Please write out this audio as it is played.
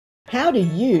How do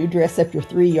you dress up your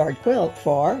 3-yard quilt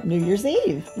for New Year's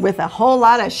Eve? With a whole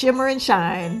lot of shimmer and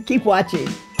shine. Keep watching.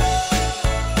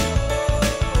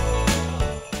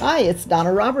 Hi, it's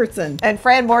Donna Robertson. And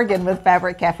Fran Morgan with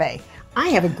Fabric Café. I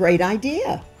have a great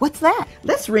idea. What's that?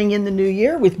 Let's ring in the new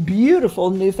year with beautiful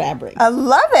new fabrics. I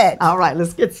love it. All right,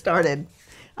 let's get started.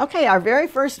 Okay, our very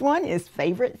first one is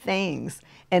Favorite Things.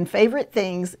 And Favorite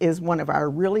Things is one of our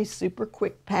really super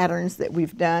quick patterns that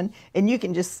we've done. And you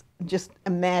can just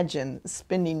imagine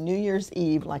spending New Year's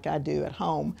Eve like I do at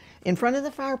home in front of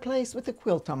the fireplace with a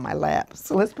quilt on my lap.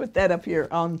 So let's put that up here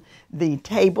on the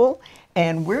table.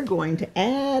 And we're going to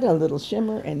add a little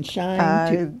shimmer and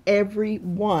shine to every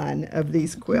one of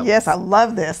these quilts. Yes, I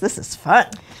love this. This is fun.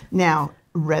 Now,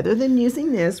 rather than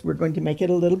using this, we're going to make it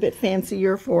a little bit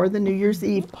fancier for the New Year's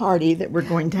Eve party that we're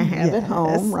going to have at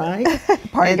home, right?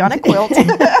 Party on a quilt.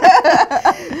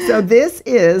 So this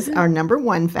is our number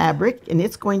 1 fabric, and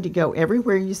it's going to go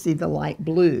everywhere you see the light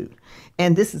blue.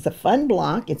 And this is a fun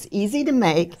block. It's easy to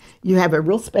make. You have a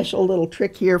real special little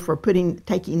trick here for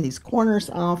taking these corners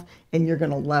off, and you're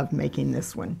going to love making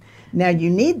this one. Now you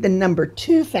need the number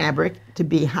 2 fabric to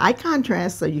be high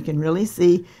contrast so you can really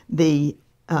see the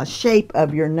shape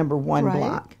of your number 1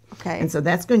 block. Okay. And so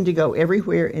that's going to go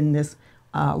everywhere in this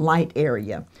light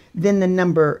area. Then the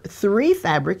number 3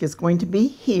 fabric is going to be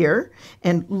here,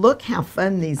 and look how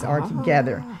fun these are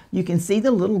together. You can see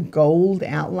the little gold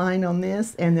outline on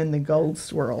this, and then the gold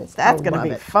swirls. That's going to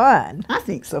be fun. I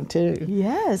think so too.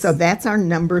 Yes. So that's our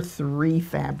number 3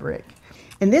 fabric.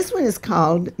 And this one is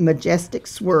called Majestic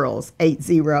Swirls,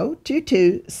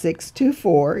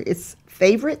 8022624. It's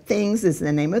Favorite Things is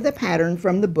the name of the pattern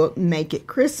from the book Make It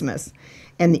Christmas.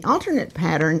 And the alternate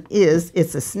pattern is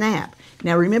It's a Snap.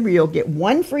 Now remember, you'll get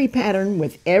 1 free pattern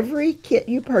with every kit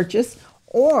you purchase,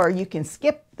 or you can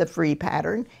skip the free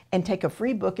pattern and take a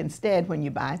free book instead when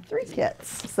you buy 3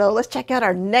 kits. So let's check out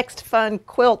our next fun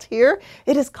quilt here.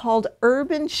 It is called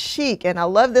Urban Chic, and I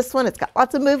love this one. It's got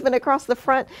lots of movement across the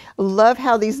front. Love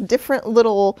how these different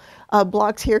little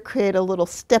blocks here create a little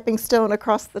stepping stone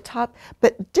across the top,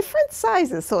 but different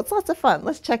sizes, so it's lots of fun.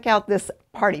 Let's check out this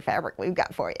party fabric we've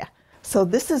got for you. So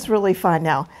this is really fun.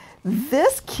 Now,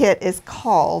 this kit is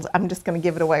called, I'm just going to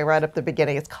give it away right up the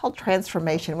beginning, it's called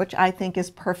Transformation, which I think is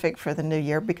perfect for the new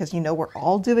year because, you know, we're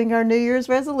all doing our New Year's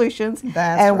resolutions.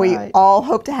 That's we right. all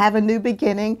hope to have a new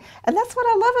beginning. And that's what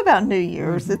I love about New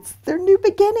Year's. They're new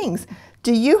beginnings.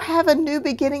 Do you have a new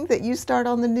beginning that you start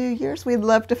on the New Year's? We'd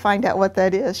love to find out what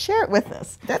that is. Share it with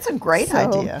us. That's a great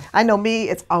idea. I know me,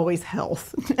 it's always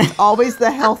health. It's always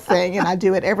the health thing, and I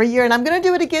do it every year, and I'm going to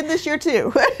do it again this year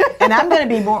too. And I'm going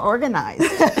to be more organized.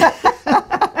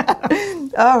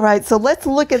 All right, so let's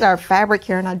look at our fabric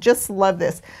here, and I just love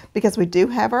this because we do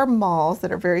have our malls that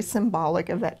are very symbolic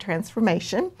of that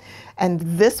transformation, and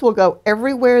this will go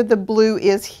everywhere the blue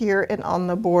is here and on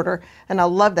the border, and I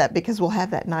love that because we'll have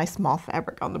that nice mall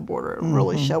fabric on the border and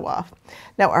really show off.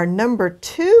 Now our number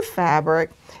 2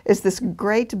 fabric is this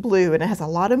great blue, and it has a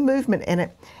lot of movement in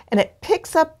it, and it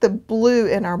picks up the blue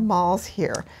in our malls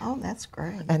here. Oh, that's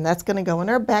great. And that's going to go in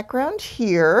our background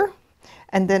here.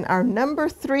 And then our number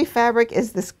 3 fabric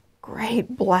is this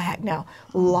great black. Now,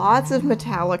 lots of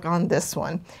metallic on this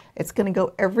one. It's going to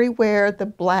go everywhere the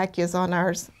black is on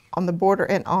ours, on the border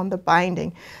and on the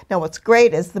binding. Now, what's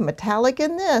great is the metallic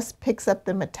in this picks up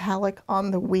the metallic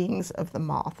on the wings of the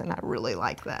moth, and I really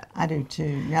like that. I do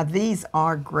too. Now, these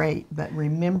are great, but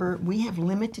remember, we have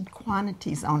limited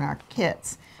quantities on our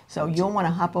kits. So you'll want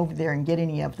to hop over there and get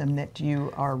any of them that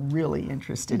you are really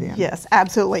interested in. Yes,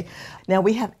 absolutely. Now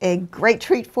we have a great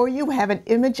treat for you. We have an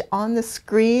image on the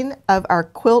screen of our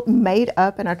quilt made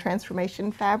up in our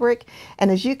transformation fabric.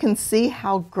 And as you can see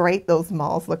how great those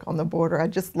malls look on the border. I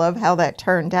just love how that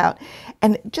turned out.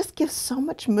 And it just gives so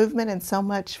much movement and so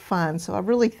much fun. So I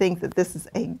really think that this is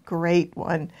a great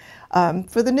one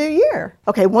for the new year.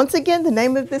 Okay, once again, the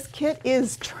name of this kit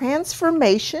is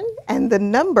Transformation, and the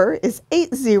number is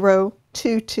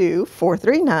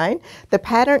 8022439. The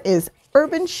pattern is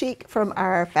Urban Chic from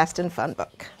our Fast and Fun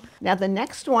book. Now the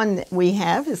next one that we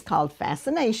have is called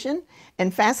Fascination,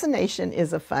 and Fascination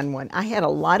is a fun one. I had a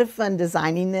lot of fun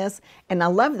designing this, and I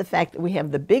love the fact that we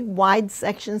have the big wide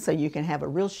section so you can have a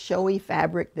real showy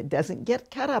fabric that doesn't get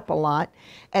cut up a lot.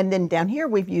 And then down here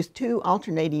we've used 2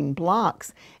 alternating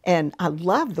blocks, and I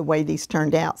love the way these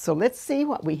turned out. So let's see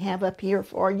what we have up here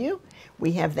for you.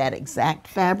 We have that exact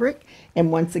fabric,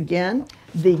 and once again,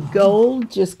 the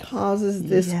gold just causes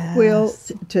this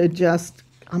quilt to just,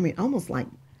 I mean, almost like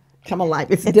come alive.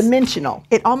 It's dimensional.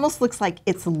 It almost looks like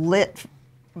it's lit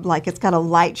like it's got a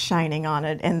light shining on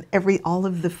it, and all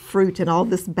of the fruit and all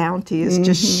this bounty is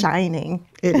just shining.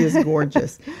 It is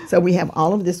gorgeous. So we have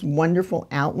all of this wonderful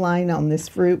outline on this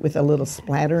fruit with a little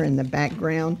splatter in the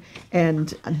background.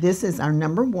 And this is our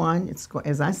number one. It's,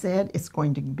 as I said, it's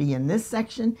going to be in this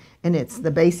section, and it's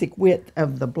the basic width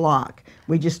of the block.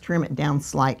 We just trim it down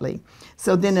slightly.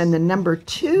 So then in the number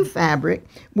 2 fabric,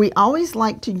 we always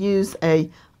like to use a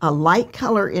light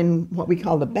color in what we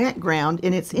call the background,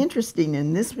 and it's interesting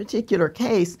in this particular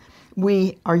case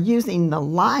we are using the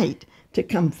light to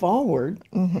come forward,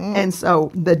 and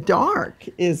so the dark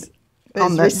is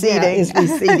on the receding. Is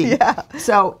receding. Yeah.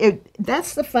 So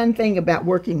that's the fun thing about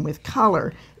working with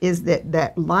color, is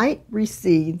that light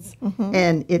recedes,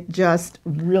 and it just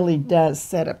really does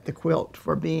set up the quilt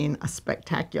for being a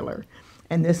spectacular.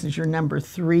 And this is your number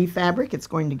 3 fabric. It's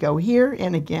going to go here.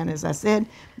 And again, as I said,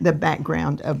 the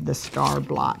background of the star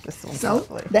block. So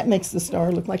lovely. That makes the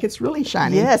star look like it's really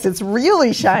shining. Yes, it's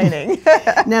really shining.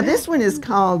 Now this one is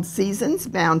called Season's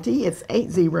Bounty. It's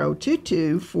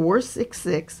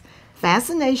 8022466.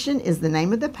 Fascination is the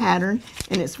name of the pattern,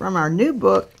 and it's from our new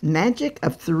book, Magic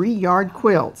of 3-Yard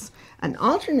Quilts. An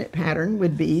alternate pattern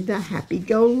would be the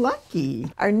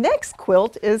Happy-Go-Lucky. Our next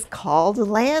quilt is called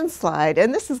Landslide,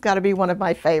 and this has got to be one of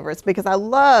my favorites because I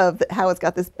love how it's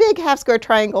got this big half square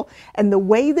triangle, and the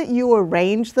way that you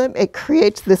arrange them, it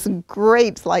creates this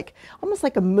great, like almost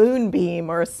like a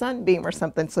moonbeam or a sunbeam or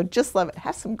something. So just love it. It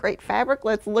has some great fabric.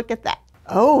 Let's look at that.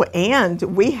 Oh, and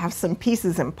we have some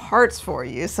pieces and parts for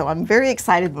you, so I'm very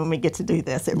excited when we get to do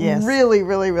this. It really,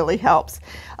 really, really helps.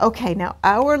 Okay, now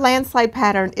our landslide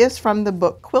pattern is from the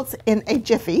book Quilts in a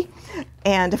Jiffy,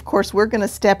 and of course we're going to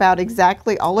step out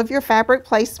exactly all of your fabric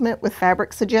placement with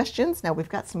fabric suggestions. Now we've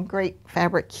got some great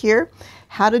fabric here,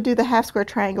 how to do the half square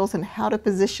triangles and how to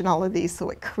position all of these so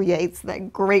it creates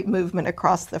that great movement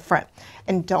across the front.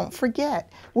 And don't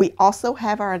forget, we also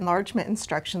have our enlargement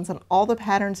instructions on all the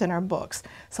patterns in our books.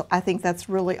 So I think that's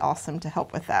really awesome to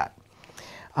help with that.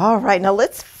 All right, now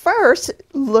let's first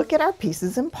look at our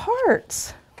pieces and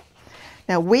parts.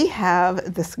 Now we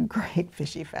have this great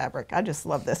fishy fabric. I just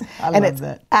love this. And it's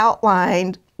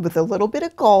outlined with a little bit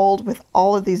of gold with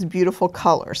all of these beautiful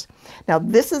colors. Now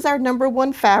this is our number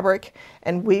 1 fabric,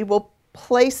 and we will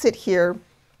place it here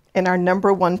in our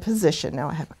number 1 position. Now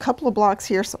I have a couple of blocks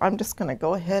here, so I'm just going to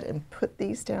go ahead and put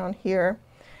these down here.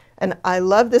 And I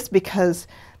love this because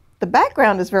the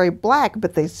background is very black,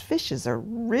 but these fishes are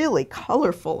really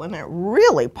colorful, and it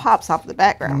really pops off the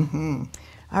background.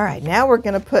 All right, now we're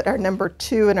going to put our number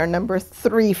 2 and our number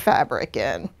 3 fabric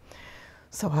in.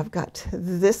 So I've got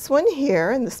this one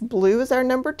here, and this blue is our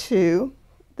number 2.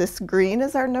 This green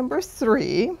is our number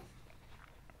 3.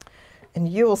 And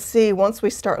you will see once we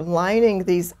start lining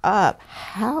these up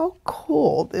how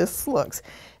cool this looks.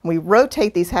 And we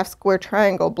rotate these half square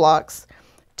triangle blocks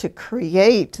to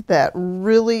create that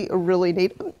really, really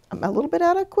neat, I'm a little bit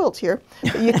out of quilt here,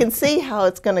 but you can see how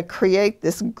it's going to create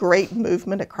this great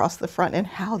movement across the front and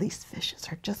how these fishes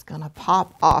are just going to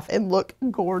pop off and look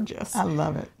gorgeous. I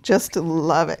love it. Just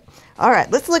love it. All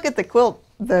right, let's look at the quilt,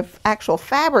 the actual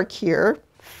fabric here.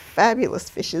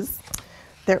 Fabulous fishes.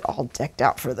 They're all decked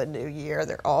out for the new year.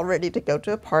 They're all ready to go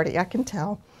to a party, I can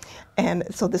tell. And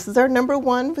so this is our number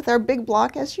 1 with our big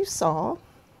block, as you saw.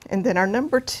 And then our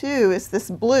number 2 is this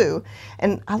blue.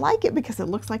 And I like it because it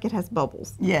looks like it has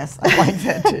bubbles. Yes, I like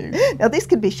that too. Now these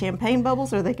could be champagne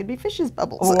bubbles or they could be fish's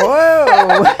bubbles.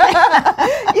 Whoa!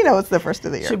 You know, it's the first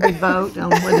of the year. Should we vote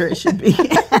on whether it should be?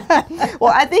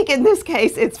 Well, I think in this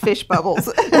case it's fish bubbles.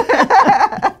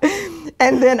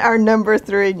 And then our number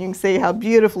 3, and you can see how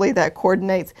beautifully that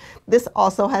coordinates. This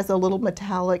also has a little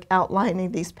metallic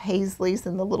outlining these paisleys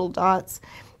and the little dots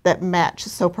that match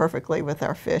so perfectly with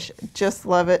our fish. Just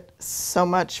love it. So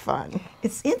much fun.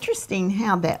 It's interesting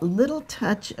how that little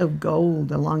touch of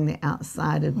gold along the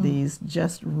outside of these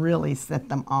just really set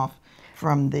them off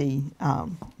from the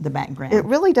background. It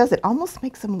really does. It almost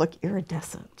makes them look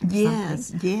iridescent.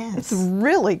 Yes, yes. It's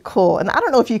really cool. And I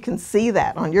don't know if you can see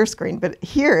that on your screen, but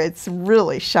here it's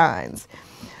really shines.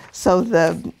 So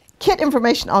the kit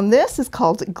information on this is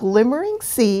called Glimmering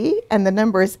Sea, and the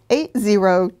number is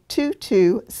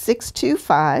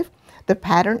 8022625. The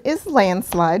pattern is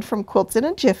Landslide from Quilts in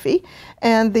a Jiffy,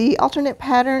 and the alternate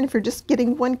pattern, if you're just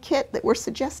getting 1 kit that we're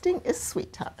suggesting, is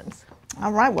Sweet Times.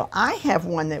 All right, well, I have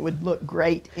one that would look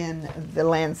great in the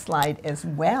landslide as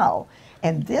well.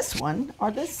 And this one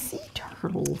are the sea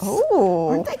turtles. Oh.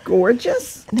 Aren't they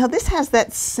gorgeous? Now this has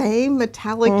that same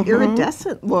metallic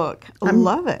iridescent look. I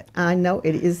love it. I know,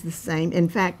 it is the same. In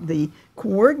fact, the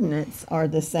coordinates are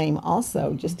the same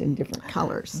also, just in different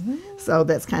colors. So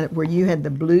that's kind of where you had the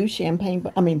blue champagne,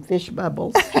 fish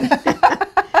bubbles.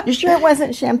 You sure it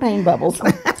wasn't champagne bubbles?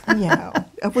 Yeah,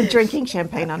 we're drinking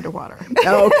champagne underwater.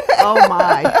 Oh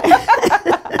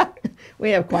my.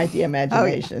 We have quite the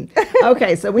imagination. Oh, yeah.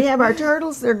 Okay, so we have our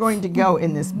turtles. They're going to go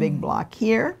in this big block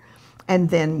here. And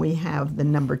then we have the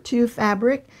number 2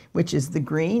 fabric, which is the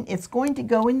green. It's going to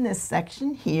go in this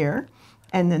section here.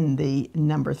 And then the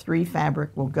number 3 fabric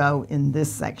will go in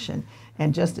this section.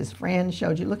 And just as Fran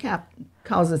showed you, look how it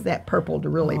causes that purple to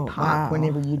really pop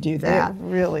whenever you do that. It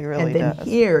really, really and then does.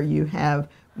 Here you have,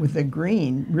 with the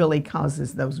green, really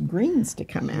causes those greens to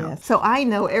come out. Yes. So I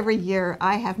know every year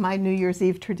I have my New Year's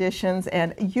Eve traditions,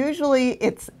 and usually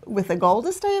it's with a goal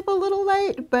to stay up a little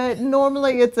late, but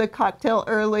normally it's a cocktail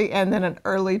early and then an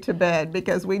early to bed,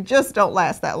 because we just don't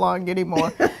last that long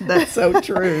anymore. That's so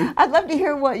true. I'd love to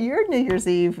hear what your New Year's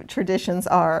Eve traditions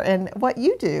are and what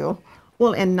you do.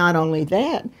 Well, and not only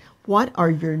that, what are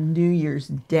your New Year's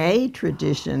Day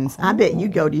traditions? I bet you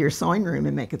go to your sewing room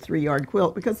and make a 3-yard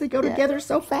quilt because they go together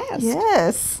so fast.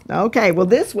 Yes. Okay, well,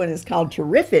 this one is called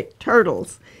Terrific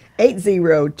Turtles,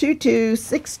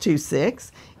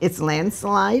 8022626. It's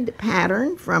landslide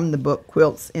pattern from the book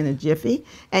Quilts in a Jiffy,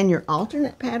 and your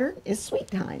alternate pattern is Sweet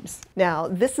Times. Now,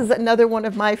 this is another one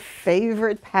of my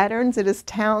favorite patterns. It is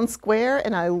Town Square,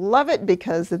 and I love it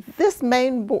because this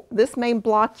main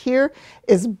block here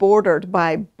is bordered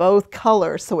by both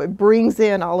colors, so it brings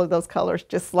in all of those colors.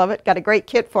 Just love it. Got a great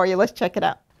kit for you. Let's check it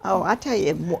out. Oh, I tell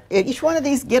you, each one of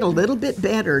these get a little bit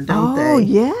better, don't they? Oh,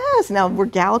 yes. Now we're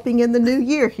galloping in the new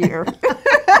year here.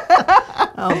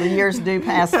 Oh, the years do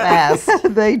pass fast.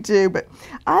 They do, but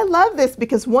I love this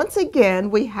because once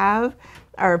again, we have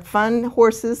our fun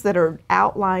horses that are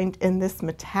outlined in this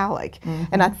metallic.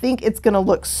 And I think it's going to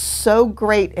look so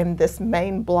great in this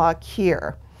main block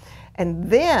here.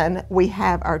 And then we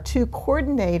have our 2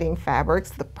 coordinating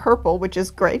fabrics, the purple, which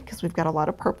is great because we've got a lot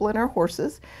of purple in our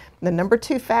horses. The number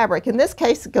 2 fabric, in this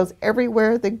case, it goes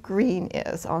everywhere the green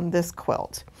is on this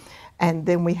quilt. And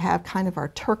then we have kind of our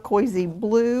turquoisey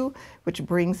blue, which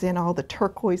brings in all the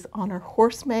turquoise on our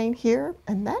horse mane here.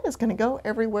 And that is going to go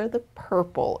everywhere the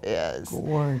purple is.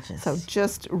 Gorgeous. So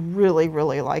just really,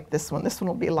 really like this one. This one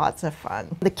will be lots of fun.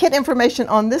 The kit information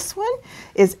on this one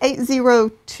is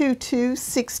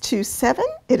 8022627.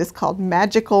 It is called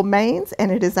Magical Manes,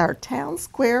 and it is our Town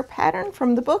Square pattern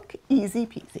from the book Easy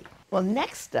Peasy. Well,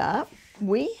 next up,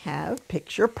 we have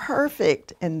Picture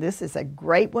Perfect, and this is a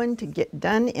great one to get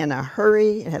done in a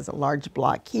hurry. It has a large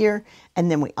block here,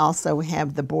 and then we also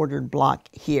have the bordered block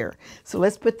here. So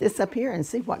let's put this up here and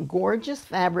see what gorgeous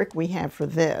fabric we have for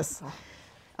this.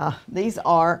 These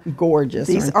are gorgeous.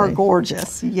 These are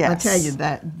gorgeous, yes. I'll tell you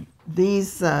that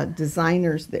these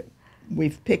designers that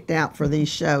we've picked out for these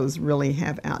shows really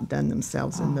have outdone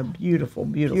themselves in the beautiful,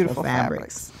 beautiful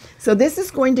fabrics. So this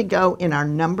is going to go in our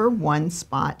number 1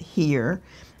 spot here,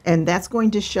 and that's going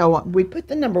to show up. We put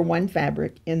the number 1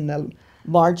 fabric in the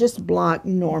largest block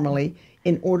normally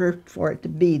in order for it to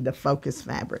be the focus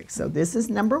fabric. So this is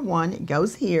number 1, it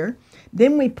goes here.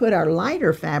 Then we put our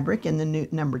lighter fabric in the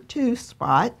number 2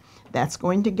 spot. That's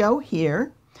going to go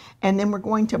here. And then we're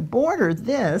going to border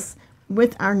this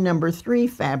with our number 3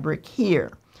 fabric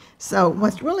here. So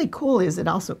what's really cool is it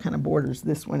also kind of borders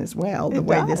this one as well, the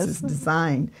way this is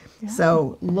designed. Yeah.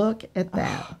 So look at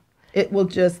that. It will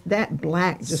just, that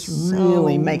black just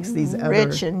really makes these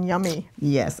rich and yummy.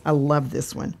 Yes, I love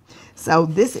this one. So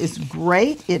this is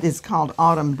great. It is called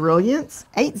Autumn Brilliance,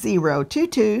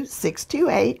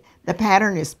 8022628. The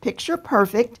pattern is Picture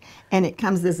Perfect, and it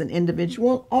comes as an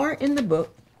individual or in the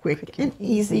book, Quick and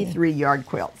Easy 3-Yard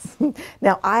Quilts.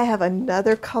 Now I have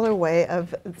another colorway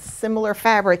of similar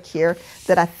fabric here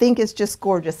that I think is just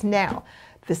gorgeous. Now,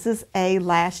 this is a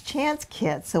last chance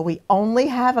kit, so we only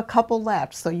have a couple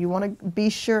left. So you want to be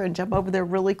sure and jump over there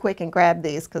really quick and grab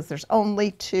these because there's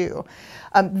only 2.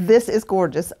 This is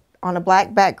gorgeous. On a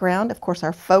black background, of course,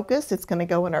 our focus, it's going to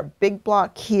go in our big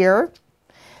block here.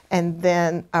 And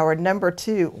then our number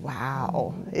 2,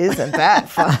 wow, isn't that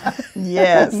fun?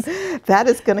 Yes, that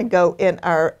is going to go in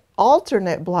our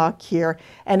alternate block here,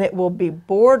 and it will be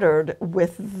bordered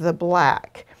with the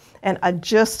black. And I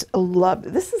just love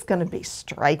it. This is going to be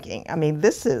striking. I mean,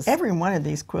 this is... Every one of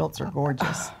these quilts are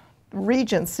gorgeous.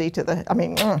 Regency to the, I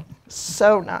mean,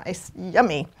 so nice,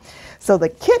 yummy. So the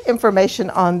kit information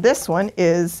on this one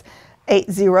is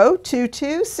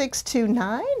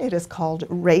 8022629. It is called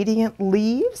Radiant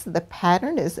Leaves. The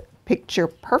pattern is Picture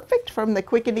Perfect from the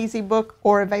Quick and Easy book,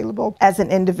 or available as an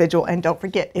individual. And don't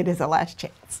forget, it is a last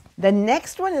chance. The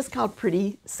next one is called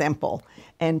Pretty Simple.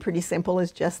 And Pretty Simple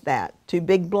is just that. 2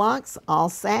 big blocks, all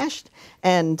sashed.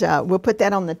 And we'll put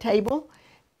that on the table.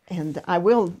 And I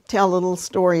will tell a little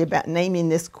story about naming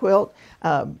this quilt.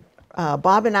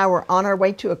 Bob and I were on our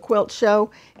way to a quilt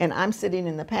show, and I'm sitting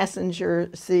in the passenger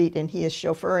seat, and he is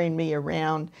chauffeuring me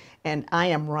around, and I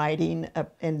am writing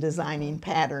and designing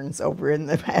patterns over in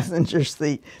the passenger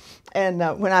seat. And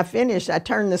when I finished, I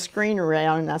turned the screen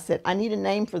around, and I said, I need a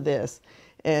name for this.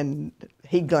 And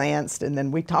he glanced, and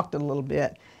then we talked a little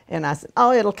bit. And I said,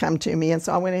 oh, it'll come to me. And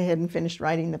so I went ahead and finished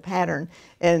writing the pattern.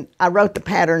 And I wrote the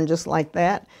pattern just like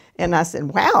that. And I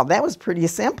said, wow, that was pretty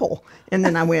simple. And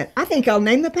then I went, I think I'll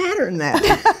name the pattern that.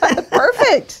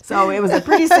 Perfect. So it was a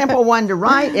pretty simple one to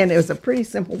write, and it was a pretty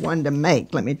simple one to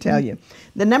make, let me tell you.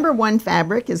 The number 1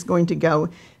 fabric is going to go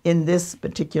in this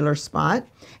particular spot.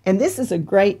 And this is a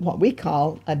great, what we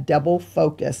call a double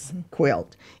focus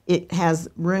quilt. It has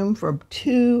room for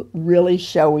 2 really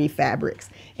showy fabrics.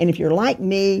 And if you're like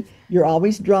me, you're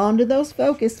always drawn to those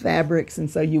focus fabrics,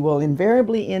 and so you will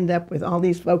invariably end up with all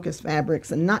these focus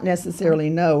fabrics and not necessarily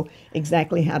know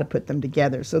exactly how to put them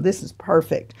together. So this is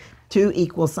perfect. 2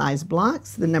 equal size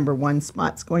blocks. The number 1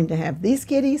 spot's going to have these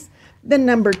kitties. The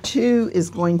number 2 is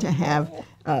going to have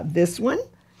this one.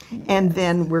 And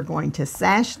then we're going to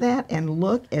sash that, and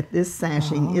look at this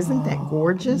sashing. Isn't that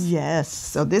gorgeous? Yes.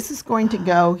 So this is going to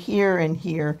go here and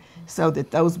here so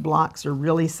that those blocks are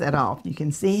really set off. You can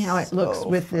see how it looks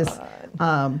with this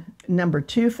number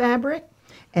 2 fabric.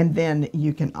 And then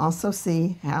you can also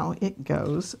see how it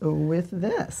goes with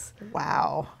this.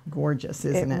 Wow. Gorgeous,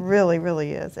 isn't it? It really,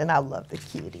 really is. And I love the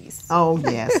cuties. Oh,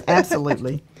 yes,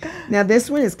 absolutely. Now this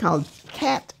one is called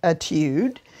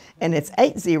Catitude. And it's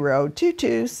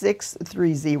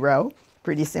 8022630.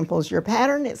 Pretty simple as your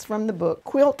pattern. It's from the book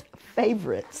Quilt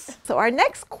Favorites. So our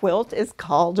next quilt is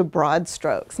called Broad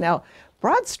Strokes. Now,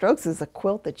 Broad Strokes is a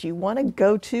quilt that you want to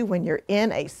go to when you're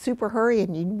in a super hurry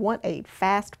and you want a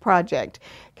fast project,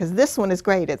 because this one is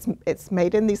great. It's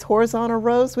made in these horizontal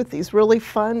rows with these really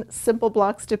fun, simple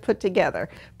blocks to put together.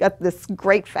 Got this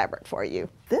great fabric for you.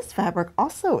 This fabric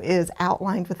also is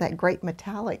outlined with that great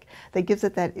metallic that gives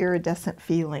it that iridescent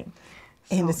feeling.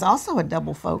 And it's also a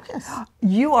double focus.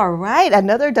 You are right,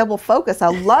 another double focus. I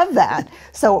love that.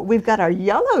 So we've got our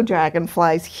yellow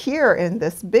dragonflies here in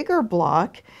this bigger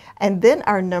block, and then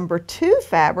our number 2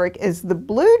 fabric is the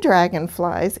blue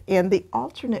dragonflies in the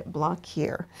alternate block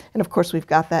here. And of course we've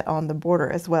got that on the border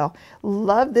as well.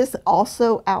 Love this,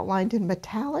 also outlined in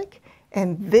metallic.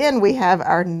 And then we have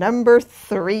our number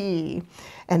 3.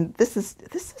 And this is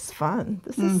fun.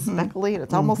 This is speckly, and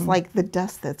it's almost like the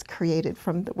dust that's created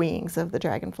from the wings of the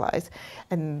dragonflies.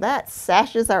 And that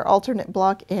sashes our alternate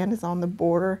block and is on the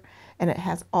border, and it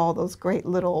has all those great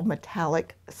little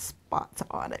metallic spots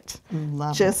on it.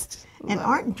 Love it. And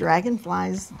aren't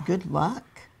dragonflies good luck?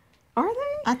 Are they?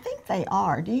 I think they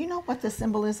are. Do you know what the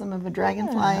symbolism of a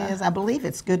dragonfly is? I believe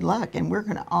it's good luck, and we're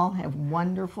going to all have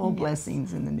wonderful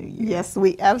blessings in the new year. Yes,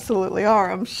 we absolutely are.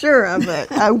 I'm sure of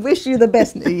it. I wish you the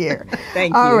best new year.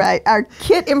 Thank you. All right. Our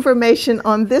kit information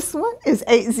on this one is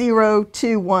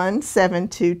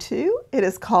 8021722. It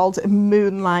is called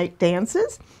Moonlight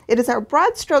Dances. It is our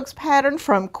Broad Strokes pattern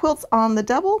from Quilts on the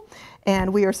Double,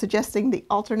 and we are suggesting the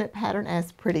alternate pattern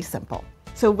as pretty simple.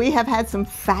 So we have had some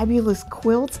fabulous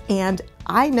quilts, and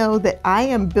I know that I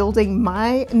am building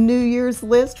my New Year's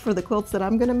list for the quilts that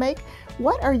I'm going to make.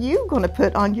 What are you going to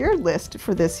put on your list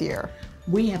for this year?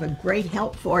 We have a great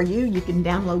help for you. You can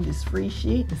download this free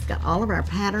sheet. It's got all of our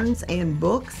patterns and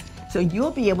books, so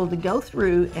you'll be able to go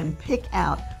through and pick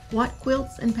out what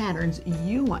quilts and patterns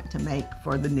you want to make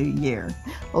for the new year.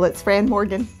 Well, it's Fran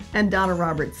Morgan and Donna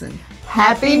Robertson.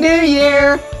 Happy New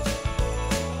Year!